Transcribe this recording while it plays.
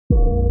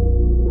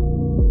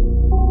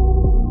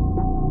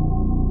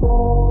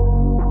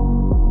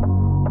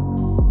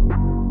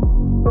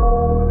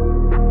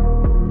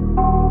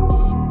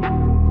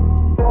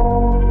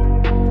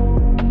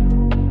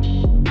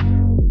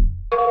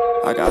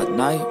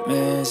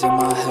nightmares in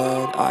my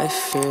head. I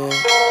fear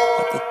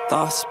that the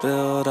thoughts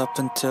build up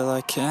until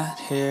I can't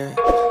hear,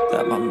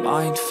 that my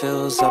mind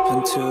fills up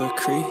into a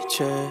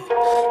creature,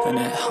 and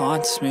it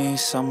haunts me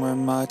somewhere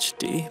much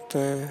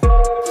deeper.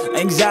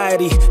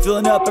 Anxiety,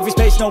 filling up every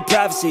space, no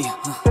privacy.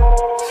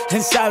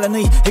 And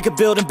silently, it could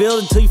build and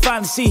build until you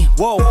finally see,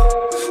 whoa,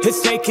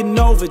 it's taking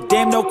over,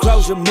 damn, no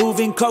closure,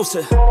 moving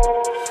closer.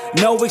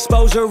 No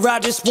exposure, I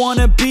just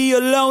wanna be a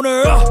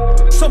loner.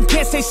 Some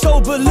can't stay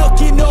sober,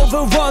 looking over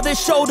all their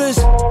shoulders,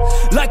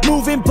 like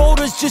moving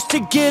boulders just to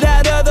get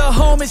out of the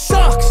home. It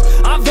sucks,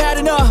 I've had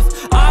enough,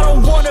 I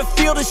don't wanna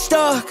feel the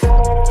stuck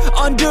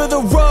under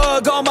the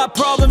rug, all my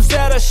problems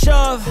that I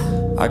shove.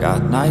 I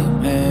got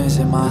nightmares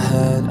in my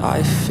head.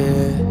 I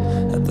fear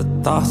that the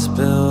thoughts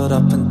build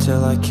up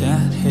until I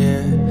can't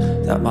hear,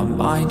 that my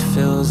mind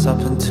fills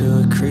up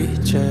into a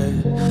creature,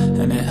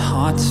 and it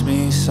haunts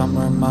me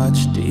somewhere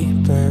much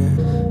deeper.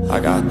 I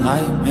got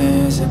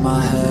nightmares in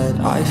my head.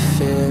 I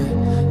fear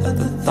that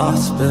the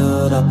thoughts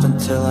build up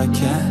until I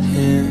can't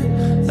hear,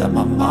 that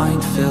my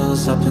mind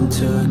fills up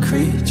into a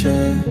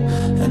creature,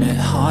 and it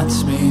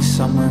haunts me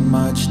somewhere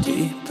much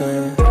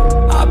deeper.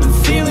 I've been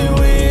feeling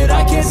weird,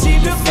 I can't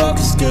seem to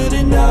focus good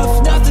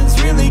enough.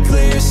 Nothing's really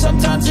clear,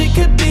 sometimes it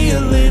could be a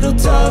little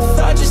tough.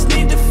 I just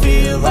need to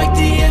feel like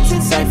the end's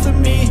in sight for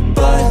me,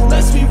 but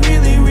let's be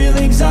really real,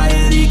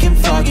 anxiety can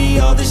foggy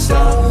all this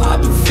stuff.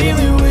 I've been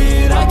feeling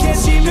weird, I can't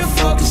seem to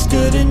focus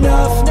good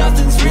enough.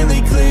 Nothing's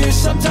really clear,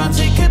 sometimes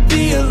it could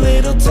be a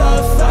little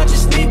tough. I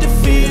just need to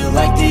feel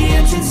like the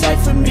end's in sight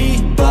for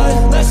me,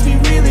 but let's be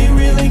really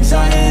real,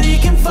 anxiety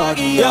can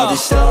foggy all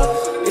this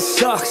stuff. It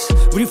sucks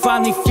when you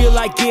finally feel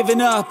like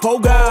giving up. Oh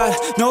God,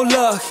 no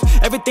luck,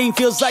 everything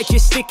feels like you're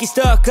sticky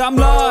stuck. I'm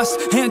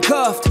lost,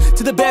 handcuffed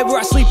to the bed where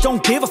I sleep,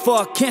 don't give a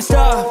fuck. Can't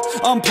stop,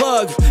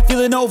 unplug,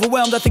 feeling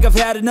overwhelmed, I think I've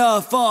had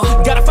enough.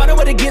 Gotta find a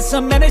way to get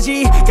some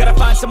energy, gotta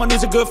find someone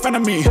who's a good friend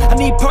of me. I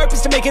need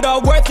purpose to make it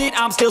all worth it,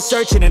 I'm still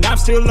searching and I'm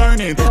still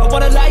learning. I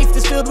want a life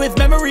that's filled with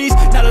memories,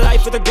 not a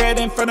life with regret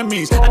and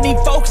frenemies. I need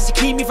focus to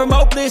keep me from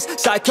hopeless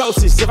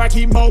psychosis if I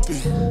keep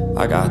moping.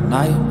 I got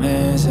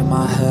nightmares in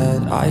my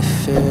head. I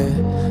fear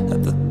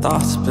that the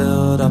thoughts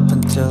build up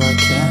until I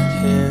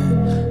can't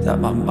hear, that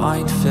my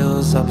mind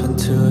fills up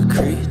into a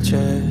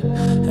creature,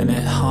 and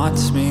it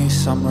haunts me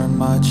somewhere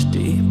much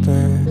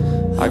deeper.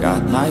 I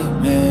got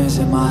nightmares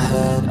in my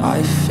head.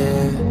 I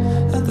fear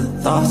that the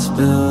thoughts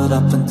build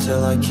up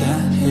until I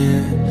can't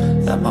hear,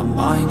 that my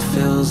mind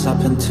fills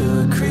up into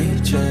a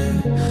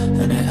creature,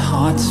 and it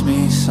haunts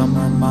me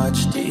somewhere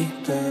much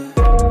deeper.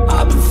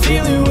 I've been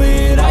feeling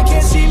weird, I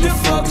can't seem to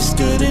focus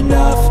good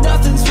enough.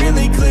 Nothing's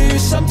really clear,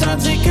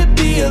 sometimes it could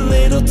be a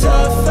little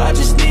tough. I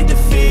just need to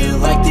feel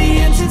like the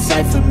end's in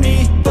sight for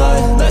me,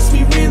 but let's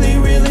be really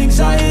real,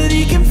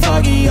 anxiety can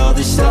foggy all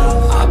this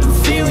stuff. I've been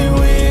feeling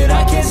weird,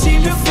 I can't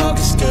seem to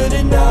focus good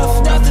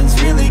enough.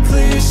 Nothing's really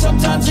clear,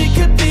 sometimes it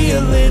could be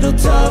a little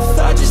tough.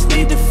 I just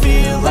need to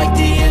feel like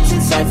the end's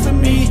in sight for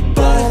me,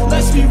 but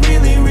let's be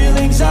really real,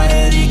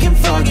 anxiety can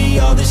foggy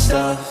all this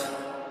stuff.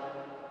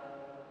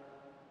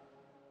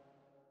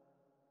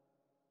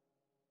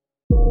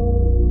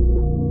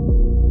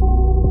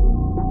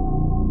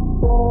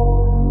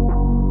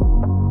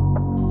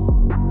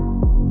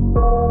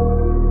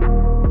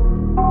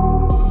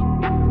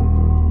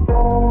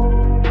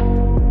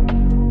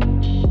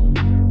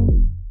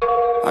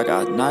 I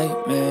got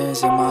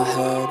nightmares in my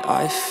head.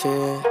 I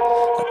fear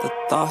that the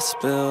thoughts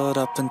build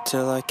up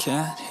until I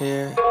can't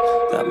hear,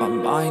 that my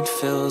mind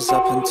fills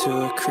up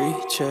into a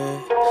creature,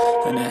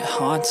 and it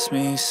haunts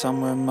me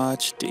somewhere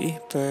much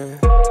deeper.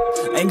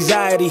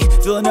 Anxiety,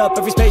 filling up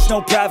every space,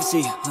 no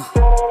privacy.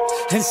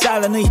 And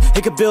silently,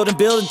 it could build and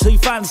build until you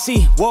finally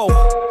see, whoa,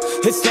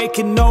 it's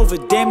taking over,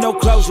 damn, no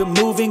closure,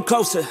 moving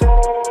closer.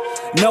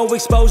 No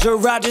exposure,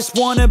 I just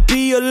wanna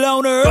be a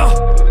loner.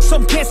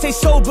 Some can't stay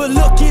sober,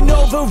 looking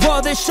over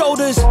all their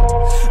shoulders,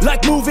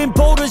 like moving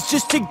boulders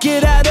just to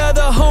get out of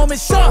the home. It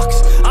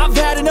sucks, I've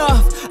had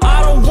enough,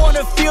 I don't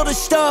wanna feel the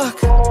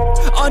stuck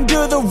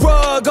under the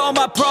rug, all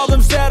my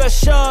problems that I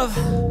shove.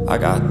 I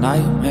got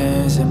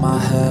nightmares in my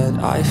head.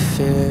 I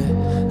fear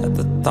that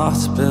the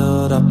thoughts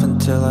build up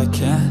until I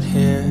can't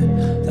hear,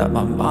 that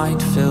my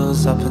mind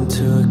fills up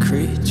into a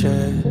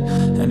creature,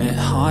 and it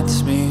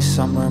haunts me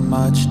somewhere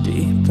much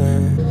deeper.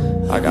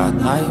 I got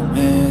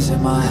nightmares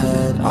in my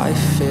head. I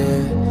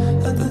fear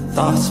that the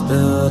thoughts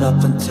build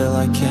up until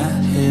I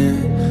can't hear,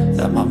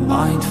 that my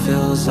mind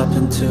fills up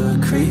into a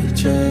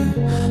creature,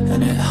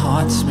 and it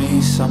haunts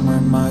me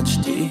somewhere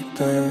much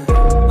deeper.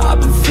 I've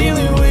been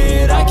feeling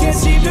weird, I can't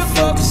seem to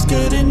focus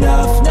good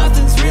enough.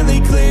 Nothing's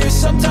really clear,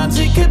 sometimes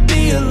it could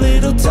be a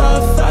little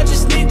tough. I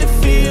just need to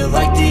feel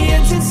like the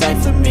end's in sight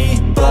for me,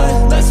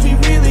 but let's be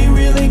really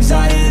real,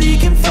 anxiety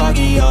can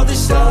foggy all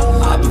this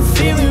stuff. I've been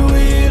feeling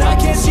weird, I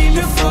can't seem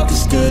to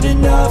focus good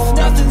enough.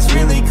 Nothing's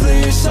really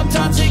clear,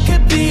 sometimes it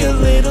could be a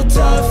little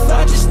tough.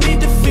 I just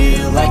need to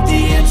feel like the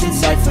end's in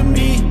sight for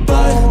me,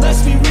 but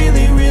let's be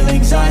really real,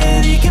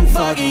 anxiety can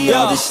foggy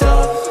all this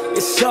stuff.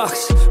 It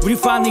sucks when you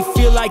finally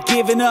feel like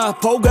giving up.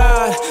 Oh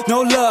God,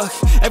 no luck.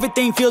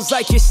 Everything feels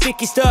like you're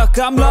sticky stuck.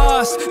 I'm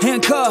lost,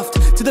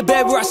 handcuffed to the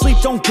bed where I sleep.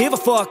 Don't give a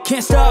fuck,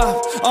 can't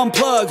stop.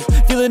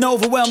 Unplug, feeling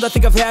overwhelmed. I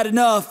think I've had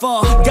enough.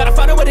 Gotta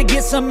find a way to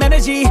get some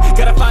energy.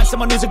 Gotta find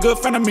someone who's a good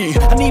friend of me.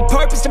 I need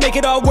purpose to make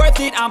it all worth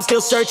it. I'm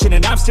still searching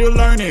and I'm still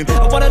learning.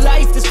 I want a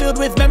life that's filled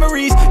with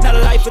memories, not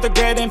a life with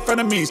regret and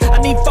frenemies. I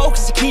need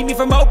focus to keep me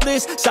from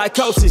hopeless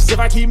psychosis if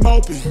I keep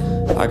moping.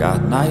 I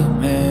got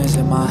nightmares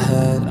in my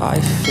head, I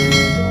fear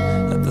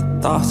that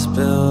the thoughts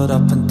build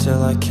up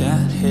until I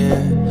can't hear,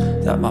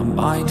 that my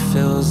mind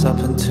fills up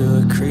into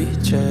a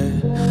creature,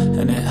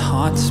 and it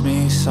haunts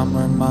me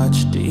somewhere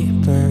much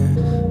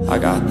deeper. I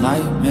got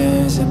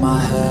nightmares in my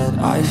head,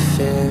 I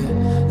fear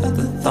that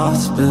the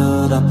thoughts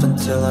build up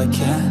until I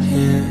can't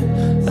hear,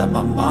 that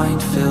my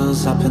mind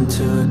fills up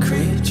into a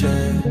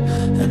creature,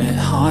 and it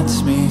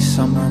haunts me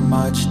somewhere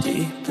much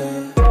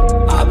deeper.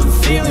 I've been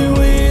feeling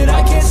weird,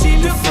 I can't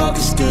seem to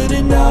focus good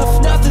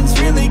enough. Nothing's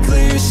really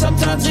clear,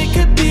 sometimes it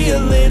could be a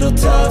little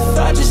tough.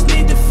 I just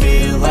need to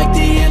feel like the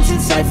end's in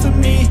sight for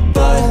me,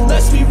 but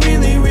let's be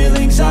really real,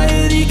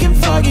 anxiety can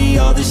foggy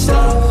all this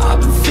stuff. I've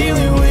been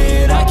feeling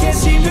weird, I can't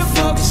seem to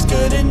focus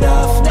good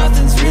enough.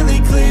 Nothing's really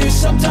clear,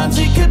 sometimes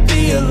it could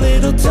be a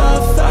little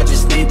tough. I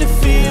just need to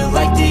feel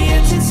like the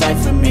end's in sight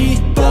for me,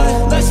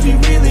 but let's be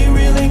really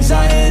real,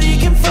 anxiety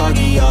can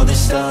foggy all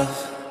this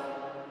stuff.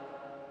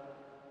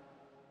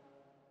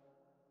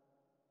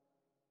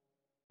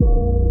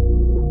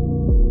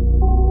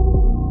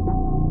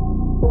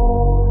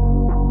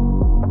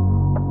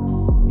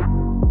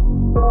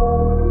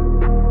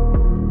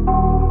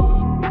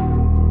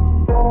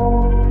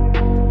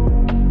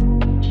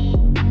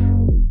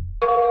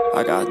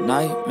 I got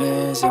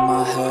nightmares in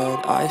my head,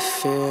 I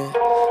fear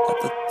that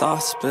the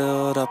thoughts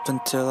build up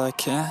until I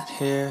can't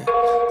hear,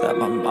 that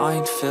my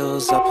mind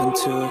fills up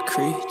into a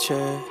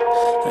creature,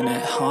 and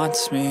it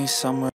haunts me somewhere